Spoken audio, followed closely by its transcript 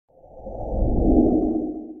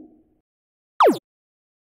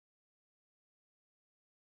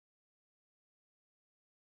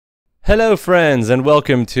Hello friends, and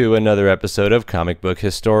welcome to another episode of Comic Book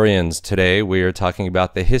Historians. Today we are talking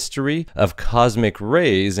about the history of cosmic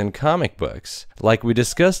rays in comic books. Like we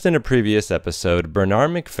discussed in a previous episode, Bernard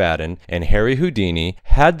McFadden and Harry Houdini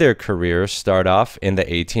had their careers start off in the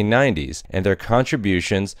 1890s, and their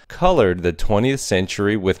contributions colored the 20th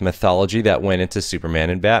century with mythology that went into Superman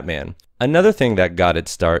and Batman. Another thing that got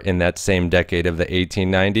its start in that same decade of the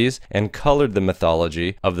 1890s and colored the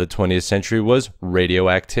mythology of the 20th century was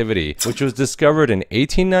radioactivity, which was discovered in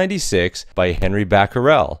 1896 by Henry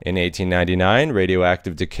Becquerel. In 1899,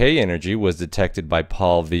 radioactive decay energy was detected by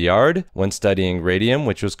Paul Villard when studying radium,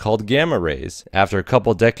 which was called gamma rays. After a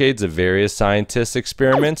couple decades of various scientists'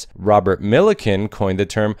 experiments, Robert Millikan coined the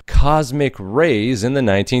term cosmic rays in the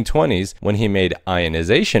 1920s when he made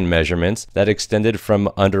ionization measurements that extended from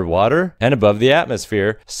underwater and above the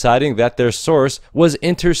atmosphere, citing that their source was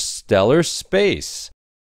interstellar space.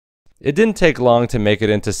 It didn't take long to make it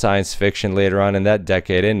into science fiction later on in that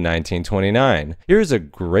decade in 1929. Here's a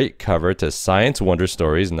great cover to Science Wonder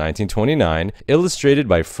Stories 1929, illustrated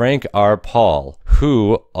by Frank R. Paul,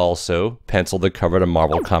 who also penciled the cover to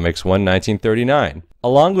Marvel Comics 1 1939.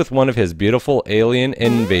 Along with one of his beautiful alien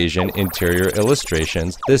invasion interior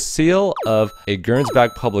illustrations, the seal of a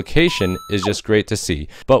Gernsback publication is just great to see.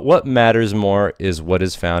 But what matters more is what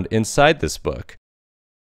is found inside this book.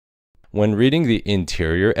 When reading the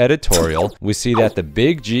interior editorial, we see that the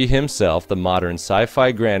Big G himself, the modern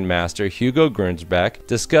sci-fi grandmaster Hugo Gernsback,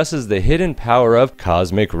 discusses the hidden power of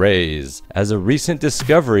cosmic rays as a recent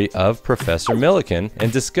discovery of Professor Millikan,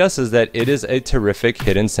 and discusses that it is a terrific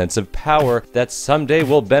hidden sense of power that someday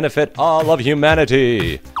will benefit all of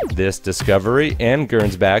humanity. This discovery, and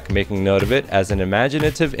Gernsback making note of it as an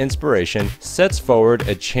imaginative inspiration, sets forward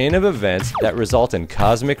a chain of events that result in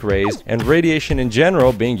cosmic rays and radiation in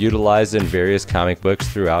general being utilized in various comic books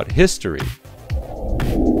throughout history.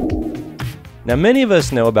 Now, many of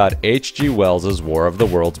us know about H.G. Wells' War of the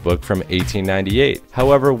Worlds book from 1898.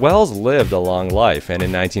 However, Wells lived a long life, and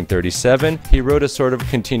in 1937, he wrote a sort of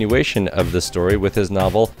continuation of the story with his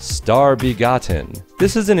novel Star Begotten.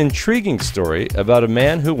 This is an intriguing story about a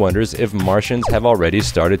man who wonders if Martians have already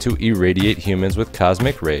started to irradiate humans with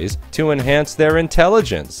cosmic rays to enhance their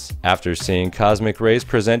intelligence. After seeing cosmic rays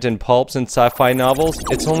present in pulps and sci-fi novels,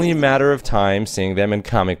 it's only a matter of time seeing them in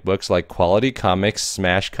comic books like Quality Comics'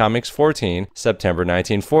 Smash Comics 14, September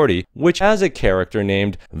 1940, which has a character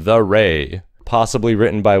named The Ray, possibly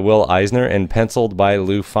written by Will Eisner and penciled by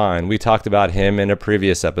Lou Fine. We talked about him in a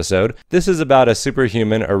previous episode. This is about a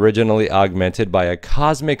superhuman originally augmented by a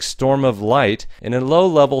cosmic storm of light in a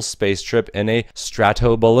low-level space trip in a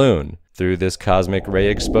strato balloon. Through this cosmic ray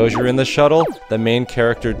exposure in the shuttle, the main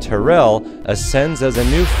character Terrell ascends as a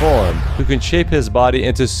new form who can shape his body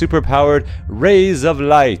into superpowered rays of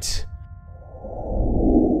light.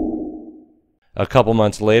 A couple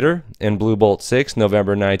months later, in Blue Bolt 6,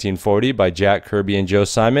 November 1940, by Jack Kirby and Joe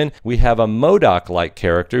Simon, we have a Modok-like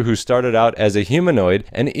character who started out as a humanoid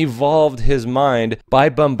and evolved his mind by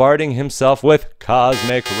bombarding himself with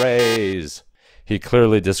cosmic rays. He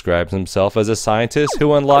clearly describes himself as a scientist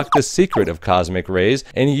who unlocked the secret of cosmic rays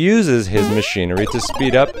and uses his machinery to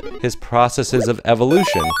speed up his processes of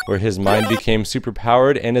evolution, where his mind became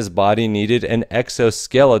superpowered and his body needed an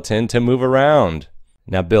exoskeleton to move around.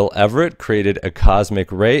 Now, Bill Everett created a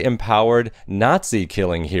cosmic ray-empowered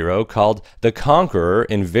Nazi-killing hero called the Conqueror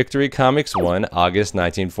in Victory Comics 1, August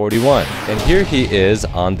 1941. And here he is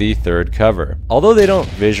on the third cover. Although they don't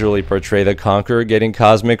visually portray the Conqueror getting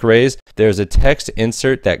cosmic rays, there's a text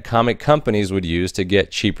insert that comic companies would use to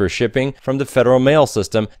get cheaper shipping from the Federal Mail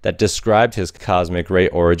System that described his cosmic ray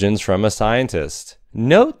origins from a scientist.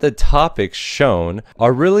 Note the topics shown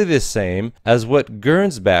are really the same as what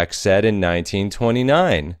Gernsback said in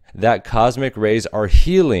 1929, that cosmic rays are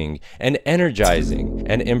healing and energizing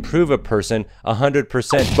and improve a person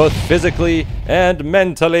 100% both physically and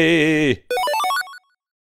mentally.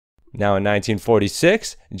 Now in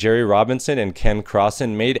 1946, Jerry Robinson and Ken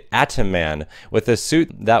Crossan made Atoman with a suit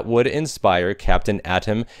that would inspire Captain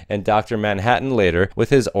Atom and Dr. Manhattan later,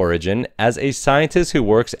 with his origin as a scientist who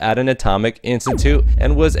works at an atomic institute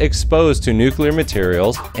and was exposed to nuclear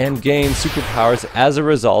materials and gained superpowers as a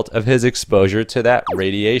result of his exposure to that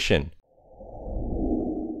radiation.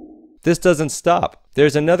 This doesn't stop.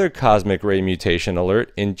 There's another cosmic ray mutation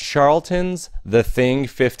alert in Charlton's The Thing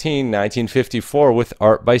 15, 1954 with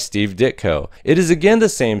art by Steve Ditko. It is again the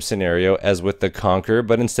same scenario as with the Conqueror,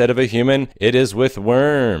 but instead of a human, it is with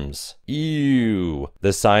worms. Ew.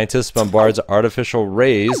 The scientist bombards artificial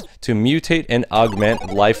rays to mutate and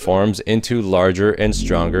augment life forms into larger and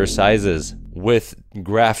stronger sizes, with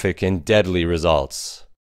graphic and deadly results.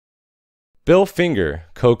 Bill Finger,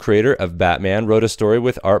 co-creator of Batman, wrote a story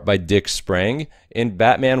with art by Dick Sprang in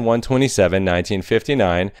Batman 127,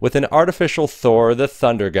 1959, with an artificial Thor, the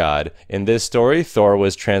Thunder God. In this story, Thor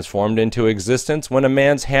was transformed into existence when a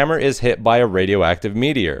man's hammer is hit by a radioactive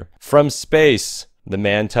meteor. From space, the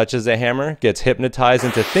man touches a hammer, gets hypnotized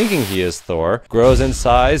into thinking he is Thor, grows in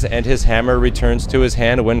size, and his hammer returns to his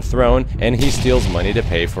hand when thrown, and he steals money to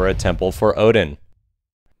pay for a temple for Odin.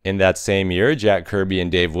 In that same year, Jack Kirby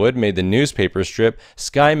and Dave Wood made the newspaper strip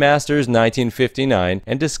Sky Masters 1959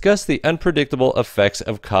 and discussed the unpredictable effects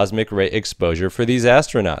of cosmic ray exposure for these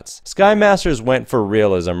astronauts. Sky Masters went for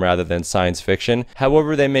realism rather than science fiction,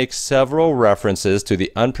 however they make several references to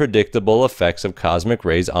the unpredictable effects of cosmic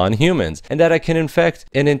rays on humans, and that it can infect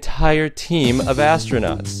an entire team of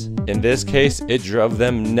astronauts. In this case, it drove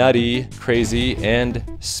them nutty, crazy, and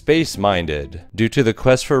space-minded. Due to the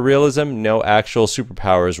quest for realism, no actual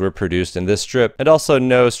superpowers were produced in this strip, and also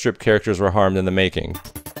no strip characters were harmed in the making.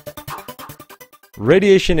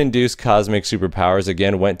 Radiation-induced cosmic superpowers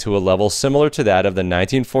again went to a level similar to that of the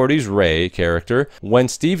 1940s Ray character when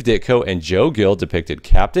Steve Ditko and Joe Gill depicted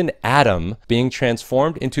Captain Atom being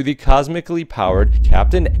transformed into the cosmically powered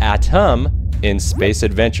Captain Atom in Space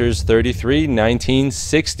Adventures 33,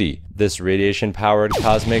 1960. This radiation-powered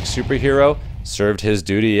cosmic superhero served his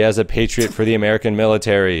duty as a patriot for the American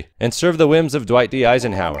military, and served the whims of Dwight D.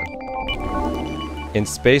 Eisenhower. In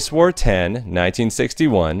Space War 10,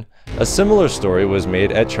 1961, a similar story was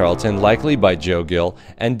made at Charlton, likely by Joe Gill,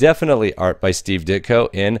 and definitely art by Steve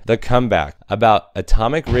Ditko in The Comeback, about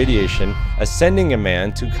atomic radiation ascending a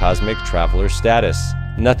man to cosmic traveler status.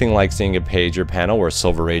 Nothing like seeing a page or panel where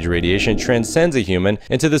Silver Age radiation transcends a human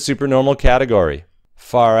into the supernormal category.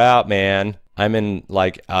 Far out, man. I'm in,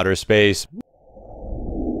 like, outer space.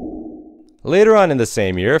 Later on in the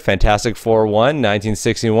same year, Fantastic Four 1,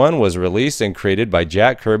 1961 was released and created by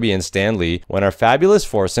Jack Kirby and Stan Lee when our fabulous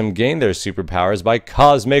foursome gained their superpowers by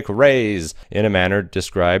cosmic rays, in a manner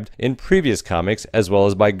described in previous comics as well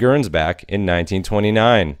as by Gernsback in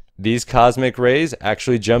 1929. These cosmic rays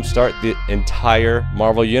actually jumpstart the entire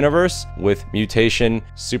Marvel Universe with mutation,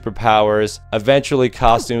 superpowers, eventually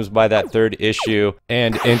costumes by that third issue,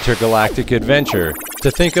 and intergalactic adventure.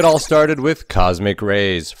 To think it all started with cosmic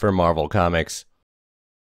rays for Marvel Comics.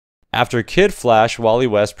 After Kid Flash, Wally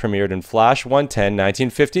West premiered in Flash 110,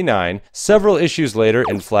 1959. Several issues later,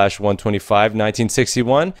 in Flash 125,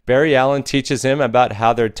 1961, Barry Allen teaches him about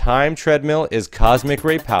how their time treadmill is cosmic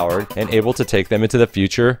ray powered and able to take them into the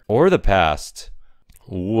future or the past.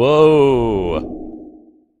 Whoa!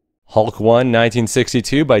 Hulk 1,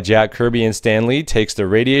 1962 by Jack Kirby and Stan Lee takes the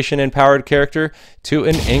radiation-empowered character to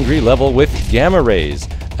an angry level with gamma rays,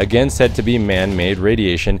 again said to be man-made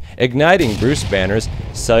radiation, igniting Bruce Banner's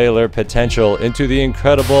cellular potential into the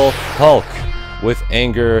Incredible Hulk, with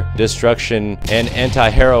anger, destruction, and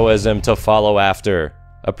anti-heroism to follow after.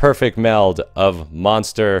 A perfect meld of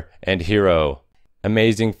monster and hero.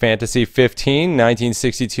 Amazing Fantasy 15,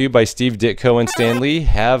 1962 by Steve Ditko and Stan Lee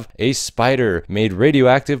have a spider made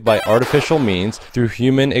radioactive by artificial means through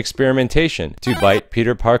human experimentation to bite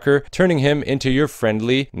Peter Parker, turning him into your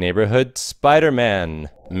friendly neighborhood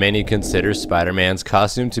Spider-Man. Many consider Spider-Man's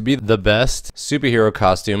costume to be the best superhero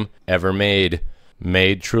costume ever made.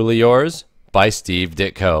 Made Truly Yours by Steve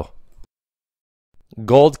Ditko.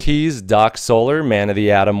 Gold Key's Doc Solar, Man of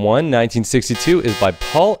the Atom 1, 1962 is by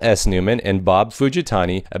Paul S. Newman and Bob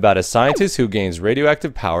Fujitani about a scientist who gains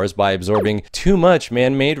radioactive powers by absorbing too much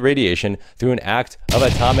man-made radiation through an act of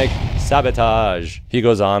atomic sabotage. He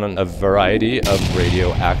goes on a variety of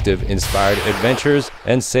radioactive-inspired adventures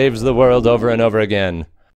and saves the world over and over again.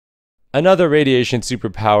 Another radiation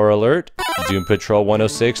superpower alert, Doom Patrol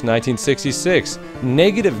 106, 1966,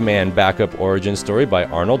 Negative Man backup origin story by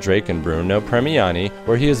Arnold Drake and Bruno Premiani,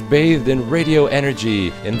 where he is bathed in radio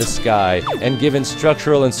energy in the sky and given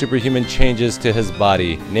structural and superhuman changes to his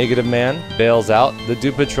body. Negative Man bails out the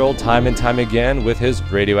Doom Patrol time and time again with his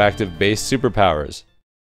radioactive-based superpowers.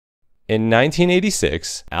 In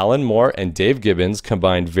 1986, Alan Moore and Dave Gibbons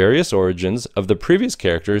combined various origins of the previous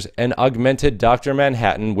characters and augmented Dr.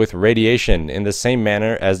 Manhattan with radiation in the same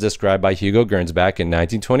manner as described by Hugo Gernsback in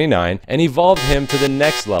 1929 and evolved him to the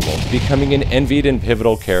next level, becoming an envied and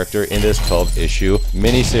pivotal character in this 12-issue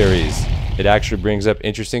miniseries. It actually brings up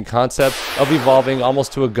interesting concepts of evolving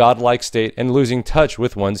almost to a godlike state and losing touch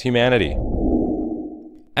with one's humanity.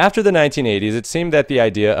 After the 1980s, it seemed that the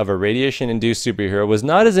idea of a radiation-induced superhero was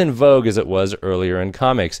not as in vogue as it was earlier in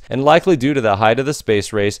comics, and likely due to the height of the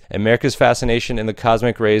space race, America's fascination in the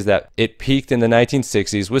cosmic rays, that it peaked in the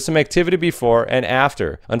 1960s with some activity before and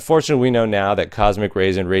after. Unfortunately, we know now that cosmic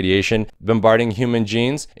rays and radiation bombarding human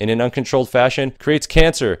genes in an uncontrolled fashion creates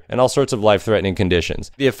cancer and all sorts of life-threatening conditions.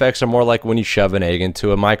 The effects are more like when you shove an egg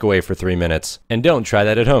into a microwave for 3 minutes. And don't try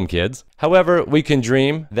that at home, kids. However, we can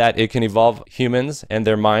dream that it can evolve humans and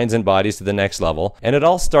their minds and bodies to the next level, and it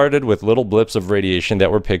all started with little blips of radiation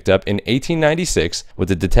that were picked up in 1896 with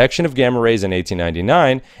the detection of gamma rays in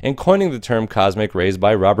 1899 and coining the term cosmic rays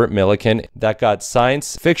by Robert Millikan that got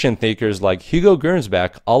science fiction thinkers like Hugo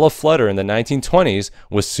Gernsback all aflutter in the 1920s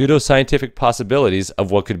with pseudoscientific possibilities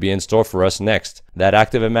of what could be in store for us next. That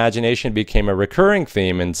active imagination became a recurring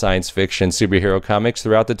theme in science fiction superhero comics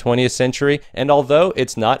throughout the 20th century, and although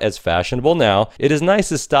it's not as fashionable now, it is nice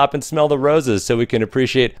to stop and smell the roses so we can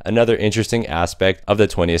appreciate another interesting aspect of the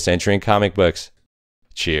 20th century in comic books.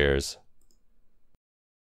 Cheers.